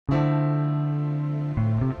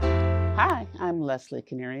I'm Lesley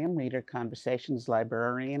Canarium, Reader Conversations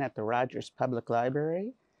Librarian at the Rogers Public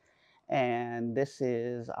Library, and this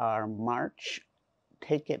is our March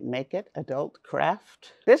Take It, Make It adult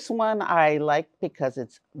craft. This one I like because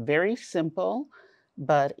it's very simple,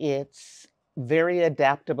 but it's very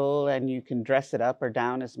adaptable and you can dress it up or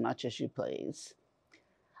down as much as you please.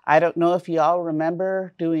 I don't know if you all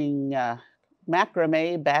remember doing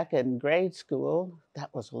macrame back in grade school.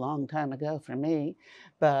 That was a long time ago for me,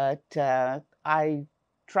 but I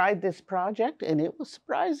tried this project and it was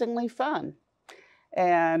surprisingly fun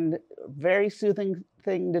and very soothing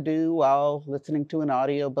thing to do while listening to an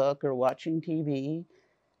audiobook or watching TV.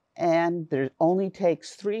 And there only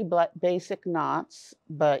takes 3 basic knots,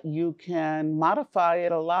 but you can modify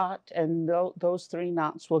it a lot, and those 3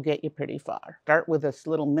 knots will get you pretty far. Start with this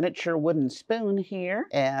little miniature wooden spoon here,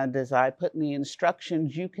 and as I put in the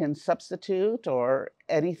instructions, you can substitute or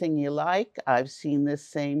anything you like. I've seen this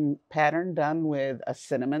same pattern done with a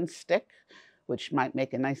cinnamon stick, which might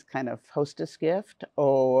make a nice kind of hostess gift,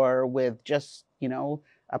 or with just,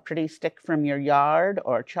 a pretty stick from your yard,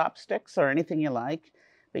 or chopsticks, or anything you like.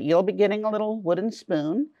 But you'll be getting a little wooden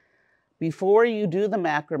spoon. Before you do the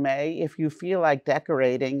macrame, if you feel like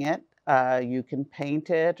decorating it, you can paint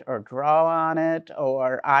it or draw on it,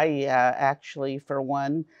 or I actually, for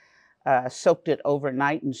one, soaked it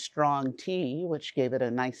overnight in strong tea, which gave it a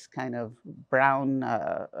nice kind of brown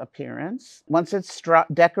appearance. Once it's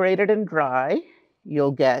decorated and dry,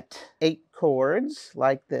 you'll get 8 cords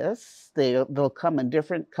like this. They'll come in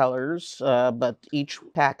different colors, but each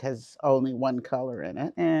pack has only 1 color in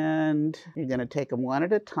it. And you're going to take them one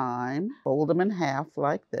at a time, fold them in half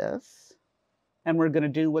like this. And we're going to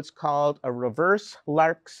do what's called a reverse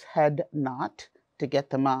lark's head knot to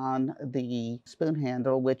get them on the spoon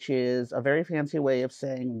handle, which is a very fancy way of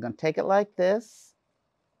saying I'm going to take it like this,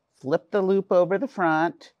 flip the loop over the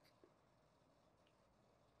front,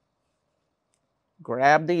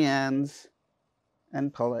 grab the ends,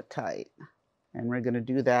 and pull it tight. And we're going to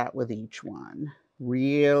do that with each one.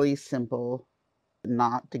 Really simple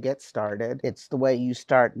knot to get started. It's the way you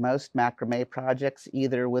start most macrame projects,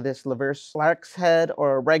 either with this reverse lark's head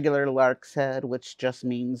or a regular lark's head, which just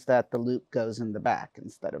means that the loop goes in the back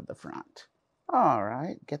instead of the front. All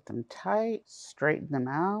right, get them tight, straighten them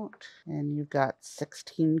out, and you've got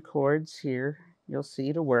 16 cords here you'll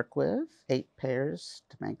see to work with, 8 pairs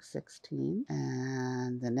to make 16.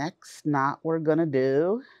 And the next knot we're going to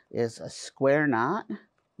do is a square knot,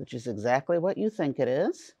 which is exactly what you think it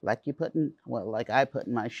is, like I put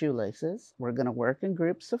in my shoelaces. We're going to work in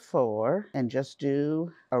groups of 4 and just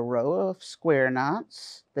do a row of square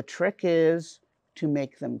knots. The trick is to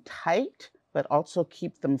make them tight, but also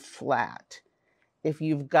keep them flat. If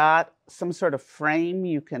you've got some sort of frame,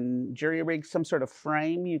 you can jury-rig some sort of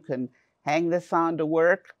frame, you can hang this on to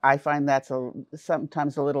work. I find that's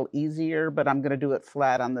sometimes a little easier, but I'm going to do it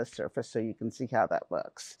flat on this surface so you can see how that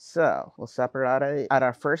looks. So we'll separate out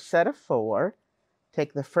our first set of 4.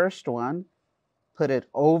 Take the first one, put it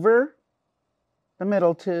over the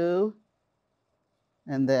middle 2,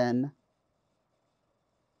 and then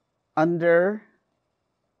under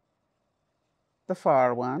the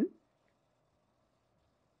far one.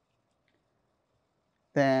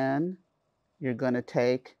 Then you're going to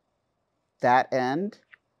take that end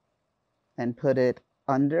and put it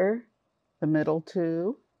under the middle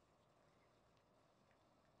 2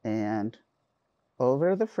 and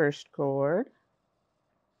over the first cord.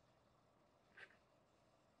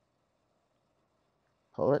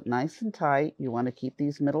 Pull it nice and tight. You want to keep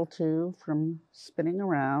these middle 2 from spinning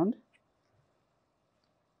around.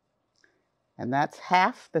 And that's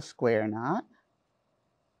half the square knot.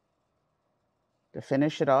 To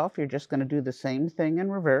finish it off, you're just going to do the same thing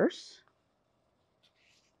in reverse.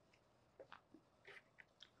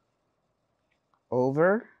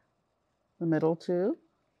 Over the middle 2,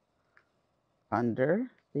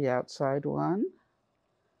 under the outside one,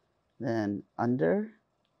 then under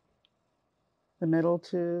the middle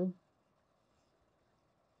 2,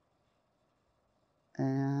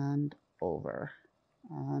 and over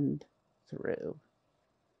and through.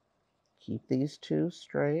 Keep these 2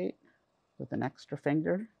 straight with an extra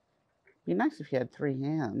finger. Be nice if you had 3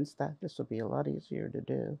 hands. This would be a lot easier to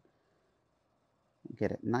do.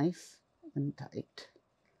 Get it nice and tight.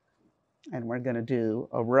 And we're going to do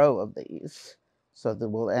a row of these so that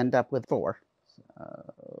we'll end up with 4.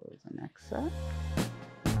 So the next set.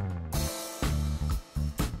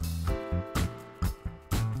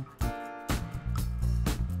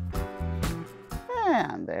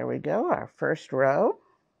 And there we go, our first row.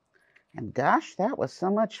 And gosh, that was so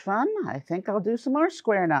much fun. I think I'll do some more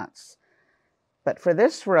square knots. But for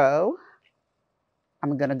this row,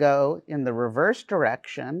 I'm going to go in the reverse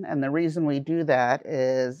direction, and the reason we do that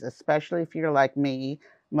is, especially if you're like me,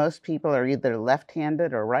 most people are either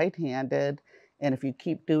left-handed or right-handed, and if you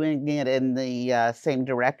keep doing it in the same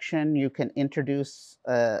direction, you can introduce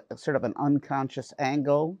sort of an unconscious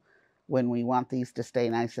angle when we want these to stay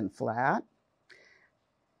nice and flat.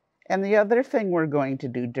 And the other thing we're going to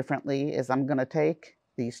do differently is I'm going to take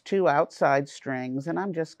these two outside strings and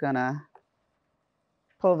I'm just going to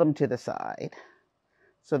pull them to the side.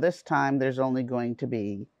 So this time there's only going to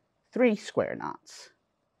be 3 square knots.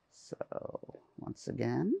 So once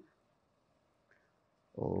again,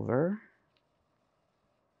 over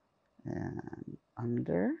and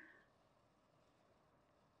under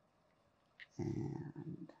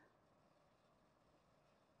and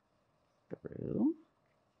through.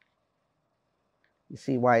 You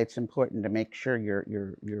see why it's important to make sure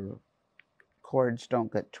your cords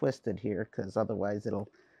don't get twisted here, because otherwise it'll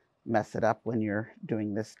mess it up when you're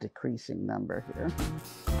doing this decreasing number here.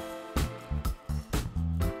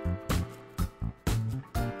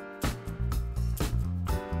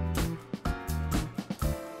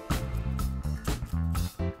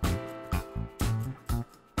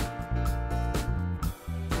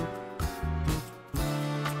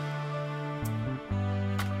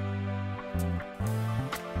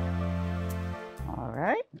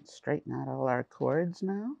 Straighten out all our cords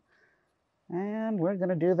now. And we're going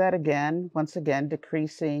to do that again, once again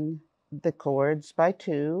decreasing the cords by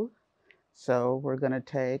 2. So we're going to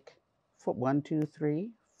take 1, 2,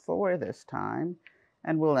 3, 4 this time,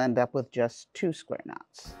 and we'll end up with just 2 square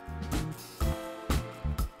knots.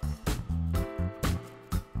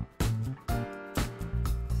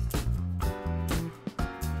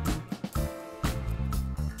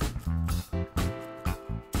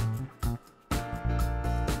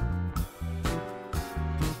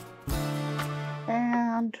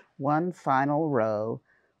 And one final row,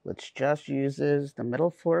 which just uses the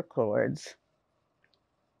middle 4 cords,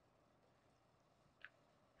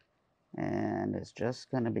 and it's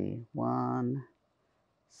just going to be one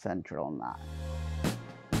central knot.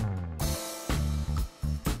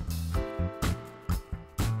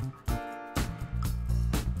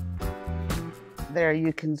 There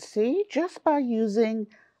you can see, just by using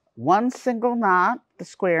one single knot, the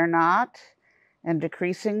square knot, and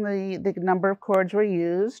decreasing the number of cords we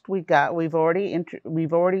used, we've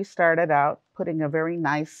already started out putting a very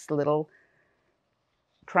nice little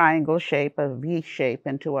triangle shape, a V shape,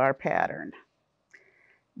 into our pattern.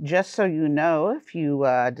 Just so you know, if you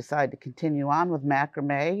decide to continue on with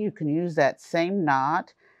macrame, you can use that same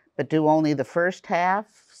knot, but do only the first half,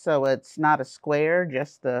 so it's not a square,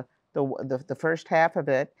 just the first half of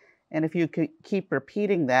it. And if you keep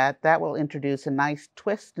repeating that, that will introduce a nice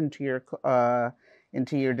twist into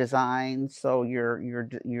your design, so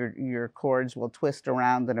your cords will twist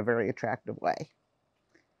around in a very attractive way.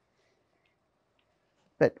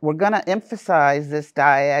 But we're going to emphasize this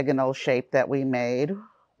diagonal shape that we made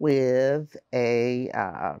with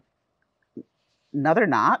another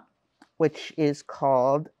knot, which is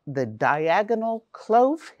called the diagonal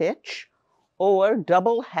clove hitch or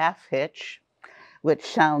double half hitch, which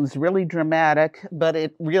sounds really dramatic, but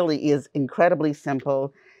it really is incredibly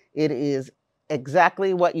simple. It is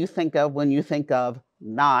exactly what you think of when you think of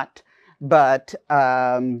knot, but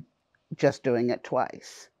just doing it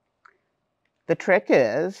twice. The trick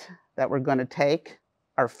is that we're going to take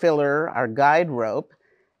our filler, our guide rope,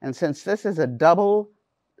 and since this is a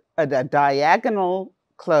diagonal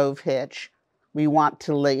clove hitch, we want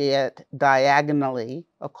to lay it diagonally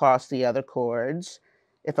across the other cords.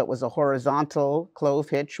 If it was a horizontal clove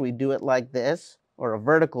hitch, we do it like this, or a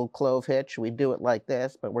vertical clove hitch, we do it like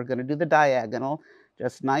this, but we're going to do the diagonal,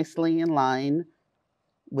 just nicely in line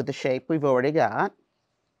with the shape we've already got.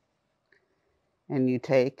 And you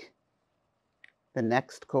take the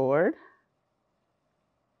next cord,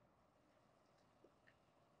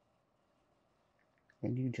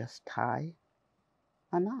 and you just tie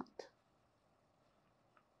a knot.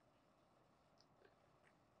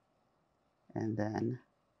 And then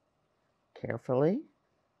carefully,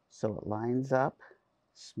 so it lines up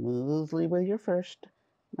smoothly with your first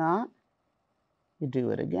knot, you do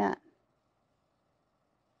it again.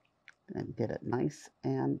 And get it nice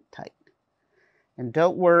and tight. And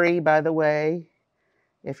don't worry, by the way,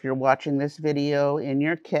 if you're watching this video, in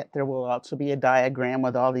your kit there will also be a diagram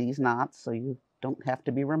with all these knots, so you don't have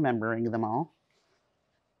to be remembering them all.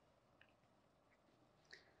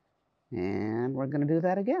 And we're going to do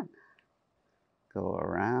that again. Go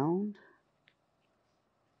around.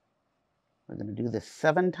 We're going to do this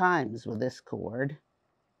 7 times with this cord.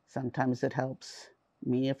 Sometimes it helps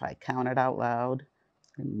me if I count it out loud.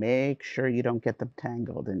 And make sure you don't get them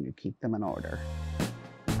tangled and you keep them in order.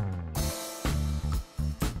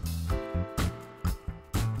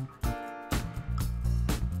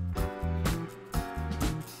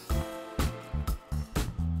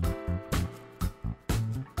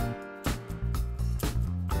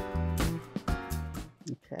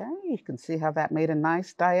 Okay, you can see how that made a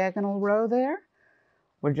nice diagonal row there.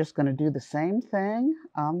 We're just going to do the same thing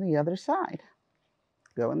on the other side.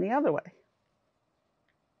 Going the other way.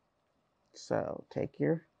 So take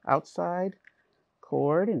your outside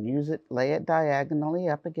cord and use it, lay it diagonally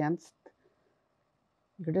up against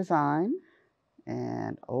your design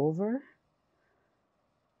and over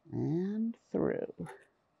and through.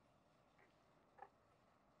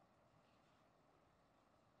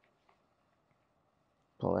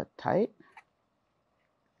 Pull it tight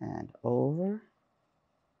and over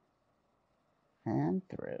and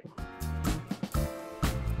through.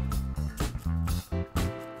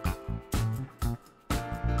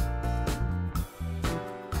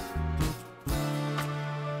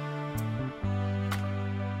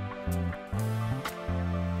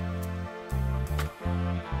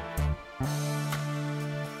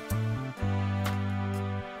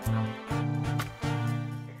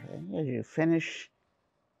 Okay, as you finish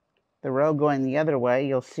the row going the other way,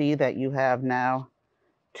 you'll see that you have now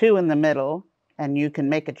 2 in the middle, and you can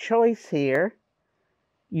make a choice here.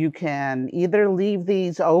 You can either leave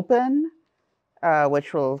these open,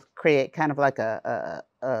 which will create kind of like a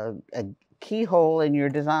keyhole in your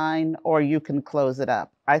design, or you can close it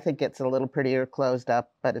up. I think it's a little prettier closed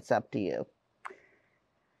up, but it's up to you.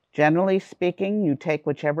 Generally speaking, you take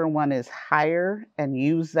whichever one is higher and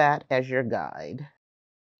use that as your guide.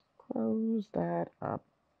 Close that up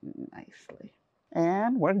nicely.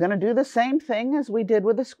 And we're going to do the same thing as we did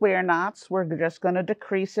with the square knots. We're just going to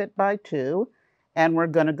decrease it by 2, and we're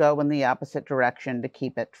going to go in the opposite direction to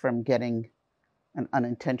keep it from getting an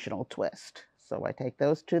unintentional twist. So I take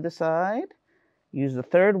those to the side, use the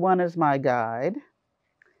third one as my guide,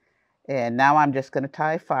 and now I'm just going to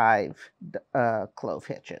tie 5 clove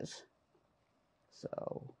hitches.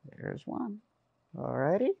 So there's one.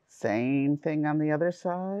 Alrighty, same thing on the other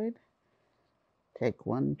side. Take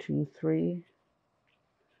 1, 2, 3.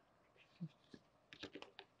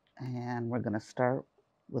 And we're going to start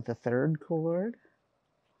with the third cord.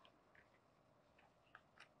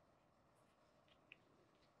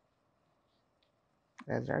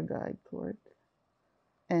 As our guide cord.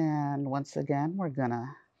 And once again, we're going to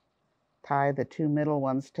tie the 2 middle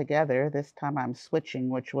ones together. This time I'm switching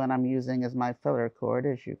which one I'm using as my filler cord,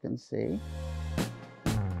 as you can see.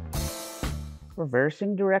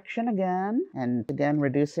 Reversing direction again, and again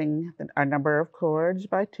reducing our number of cords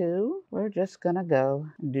by 2. We're just going to go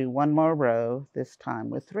and do 1 more row, this time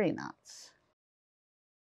with 3 knots.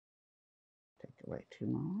 Take away 2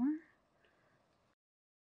 more.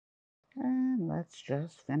 And let's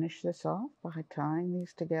just finish this off by tying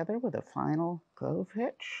these together with a final clove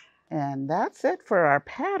hitch. And that's it for our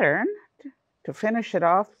pattern. To finish it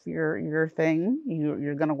off, your thing,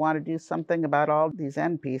 you're going to want to do something about all these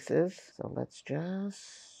end pieces. So let's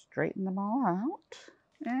just straighten them all out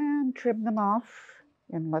and trim them off.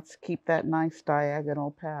 And let's keep that nice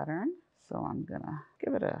diagonal pattern. So I'm going to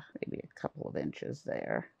give it maybe a couple of inches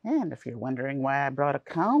there. And if you're wondering why I brought a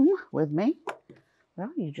comb with me,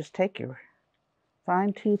 well, you just take your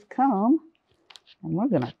fine-tooth comb and we're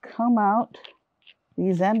going to comb out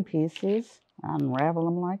these end pieces, unravel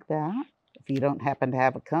them like that. If you don't happen to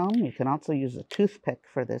have a comb, you can also use a toothpick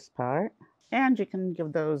for this part. And you can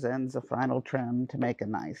give those ends a final trim to make a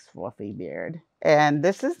nice fluffy beard. And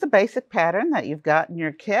this is the basic pattern that you've got in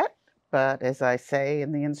your kit. But as I say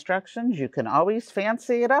in the instructions, you can always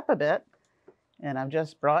fancy it up a bit. And I've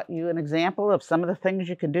just brought you an example of some of the things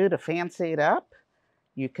you can do to fancy it up.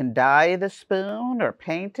 You can dye the spoon or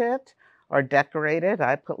paint it or decorate it.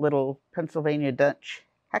 I put little Pennsylvania Dutch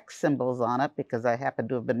hex symbols on it because I happen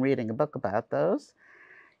to have been reading a book about those.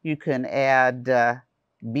 You can add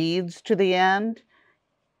beads to the end.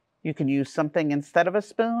 You can use something instead of a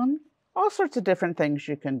spoon. All sorts of different things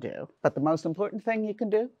you can do. But the most important thing you can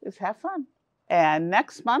do is have fun. And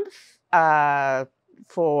next month,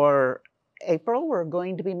 for April, we're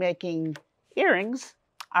going to be making earrings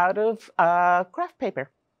out of craft paper.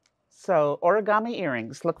 So origami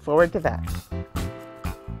earrings. Look forward to that.